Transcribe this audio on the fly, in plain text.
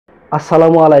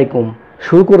আসসালামু আলাইকুম।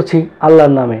 শুরু করছি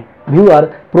আল্লাহর নামে। ভিউয়ার,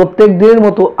 প্রত্যেক দিনের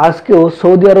মতো আজকেও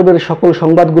সৌদি আরবের সকল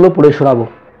সংবাদগুলো পড়ে শোনাবো।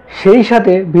 সেই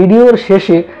সাথে ভিডিওর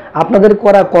শেষে আপনাদের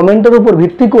করা কমেন্টের উপর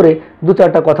ভিত্তি করে দু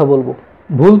চারটা কথা বলবো।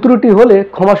 ভুল ত্রুটি হলে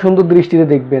ক্ষমা সুন্দর দৃষ্টিতে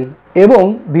দেখবেন এবং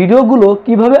ভিডিওগুলো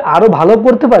কিভাবে আরও ভালো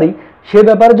করতে পারি সে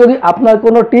ব্যাপারে যদি আপনার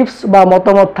কোনো টিপস বা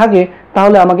মতামত থাকে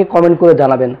তাহলে আমাকে কমেন্ট করে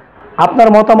জানাবেন। আপনার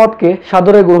মতামতকে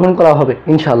সাদরে গ্রহণ করা হবে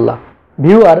ইনশাল্লাহ।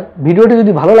 ভিউয়ার, ভিডিওটি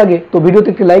যদি ভালো লাগে তো ভিডিওতে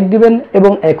একটি লাইক দিবেন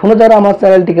এবং এখনও যারা আমার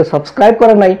চ্যানেলটিকে সাবস্ক্রাইব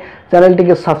করেন নাই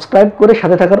চ্যানেলটিকে সাবস্ক্রাইব করে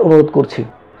সাথে থাকার অনুরোধ করছি।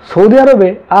 সৌদি আরবে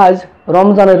আজ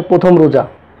রমজানের প্রথম রোজা।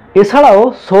 এছাড়াও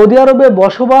সৌদি আরবে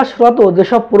বসবাসরত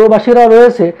যেসব প্রবাসীরা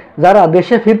রয়েছে যারা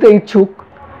দেশে ফিরতে ইচ্ছুক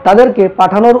তাদেরকে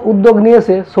পাঠানোর উদ্যোগ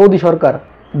নিয়েছে সৌদি সরকার।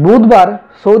 বুধবার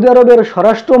সৌদি আরবের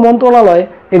স্বরাষ্ট্র মন্ত্রণালয়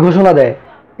এ ঘোষণা দেয়।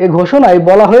 এ ঘোষণায়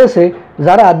বলা হয়েছে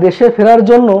যারা দেশে ফেরার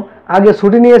জন্য আগে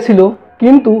ছুটি নিয়েছিল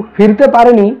কিন্তু ফিরতে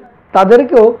পারেনি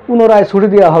তাদেরকেও পুনরায় ছুটি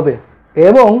দেওয়া হবে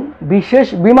এবং বিশেষ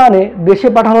বিমানে দেশে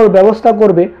পাঠানোর ব্যবস্থা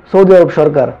করবে সৌদি আরব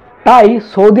সরকার। তাই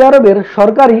সৌদি আরবের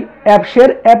সরকারি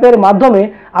অ্যাপের মাধ্যমে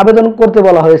আবেদন করতে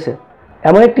বলা হয়েছে।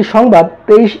 এমন একটি সংবাদ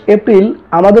 23 এপ্রিল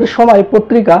আমাদের সময়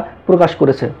পত্রিকা প্রকাশ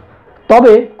করেছে।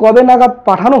 তবে কবে নাগাদ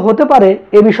পাঠানো হতে পারে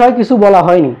এ বিষয়ে কিছু বলা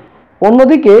হয়নি।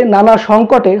 অন্যদিকে নানা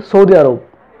সংকটে সৌদি আরব।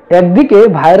 একদিকে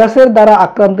ভাইরাসের দ্বারা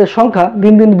আক্রান্তের সংখ্যা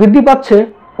দিন দিন বৃদ্ধি পাচ্ছে,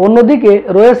 অন্যদিকে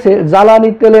রয়েছে জ্বালানি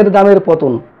তেলের দামের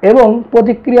পতন এবং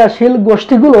প্রতিক্রিয়াশীল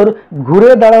গোষ্ঠীগুলোর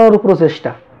ঘুরে দাঁড়ানোর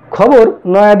প্রচেষ্টা। খবর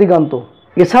নয়া দিগন্ত।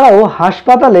 এছাড়াও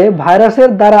হাসপাতালে ভাইরাসের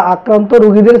দ্বারা আক্রান্ত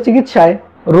রোগীদের চিকিৎসায়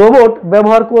রোবট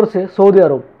ব্যবহার করছে সৌদি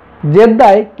আরব।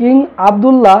 জেদ্দায় কিং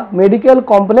আবদুল্লাহ মেডিকেল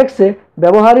কমপ্লেক্সে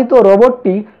ব্যবহৃত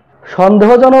রোবটটি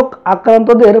সন্দেহজনক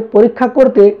আক্রান্তদের পরীক্ষা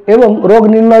করতে এবং রোগ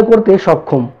নির্ণয় করতে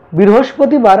সক্ষম।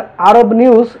 বৃহস্পতিবার আরব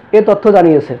নিউজ এ তথ্য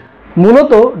জানিয়েছে।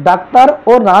 মূলত ডাক্তার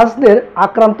ও নার্সদের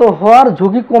আক্রান্ত হওয়ার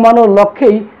ঝুঁকি কমানোর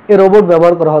লক্ষ্যেই এ রোবট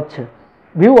ব্যবহার করা হচ্ছে।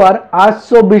 ভিউয়ার, আজ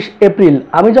 24 এপ্রিল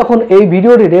আমি যখন এই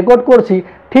ভিডিওটি রেকর্ড করছি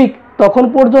ঠিক তখন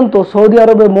পর্যন্ত সৌদি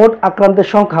আরবে মোট আক্রান্তের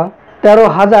সংখ্যা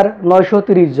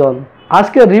 13,930 জন।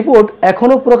 আজকের রিপোর্ট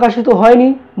এখনও প্রকাশিত হয়নি।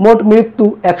 মোট মৃত্যু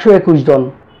 121 জন।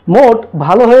 মোট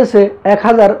ভালো হয়েছে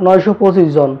 1,925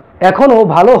 জন। এখনও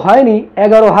ভালো হয়নি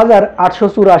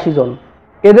 11,884 জন।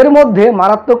 এদের মধ্যে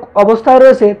মারাত্মক অবস্থায়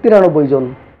রয়েছে 93 জন।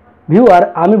 ভিউয়ার,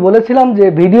 আমি বলেছিলাম যে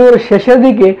ভিডিওর শেষের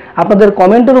দিকে আপনাদের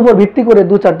কমেন্টের উপর ভিত্তি করে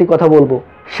দু চারটি কথা বলবো।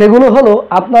 সেগুলো হলো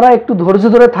আপনারা একটু ধৈর্য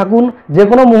ধরে থাকুন, যে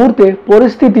কোনো মুহূর্তে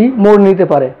পরিস্থিতি মোড় নিতে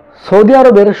পারে। সৌদি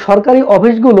আরবের সরকারি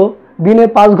অফিসগুলো দিনে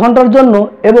 5 ঘন্টার জন্য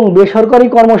এবং বেসরকারি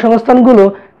কর্মসংস্থানগুলো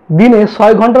দিনে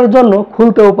 6 ঘন্টার জন্য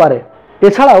খুলতেও পারে।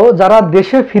 এছাড়াও যারা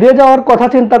দেশে ফিরে যাওয়ার কথা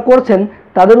চিন্তা করছেন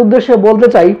তাদের উদ্দেশ্যে বলতে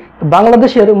চাই,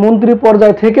 বাংলাদেশের মন্ত্রী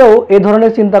পর্যায় থেকেও এ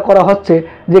ধরনের চিন্তা করা হচ্ছে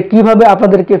যে কিভাবে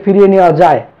আপনাদেরকে ফিরিয়ে নেওয়া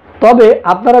যায়। তবে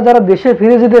আপনারা যারা দেশে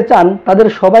ফিরে যেতে চান তাদের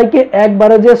সবাইকে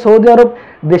একবারে যে সৌদি আরব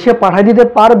দেশে পাঠিয়ে দিতে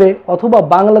পারবে অথবা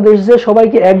বাংলাদেশ যে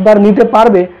সবাইকে একবার নিতে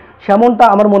পারবে সেমনটা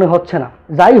আমার মনে হচ্ছে না।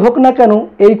 যাই হোক না কেন,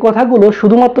 এই কথাগুলো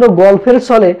শুধুমাত্র গল্পের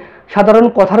ছলে সাধারণ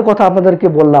কথার কথা আপনাদেরকে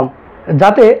বললাম,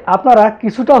 যাতে আপনারা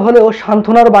কিছুটা হলেও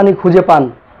সান্ত্বনার বাণী খুঁজে পান।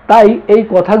 তাই এই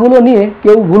কথাগুলো নিয়ে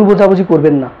কেউ ভুল বোঝাবুঝি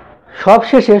করবেন না। সব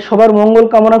শেষে সবার মঙ্গল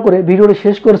কামনা করে ভিডিওটি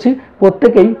শেষ করছি।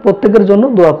 প্রত্যেকের জন্য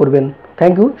দোয়া করবেন।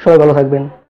 Thank you. সবাই ভালো থাকবেন।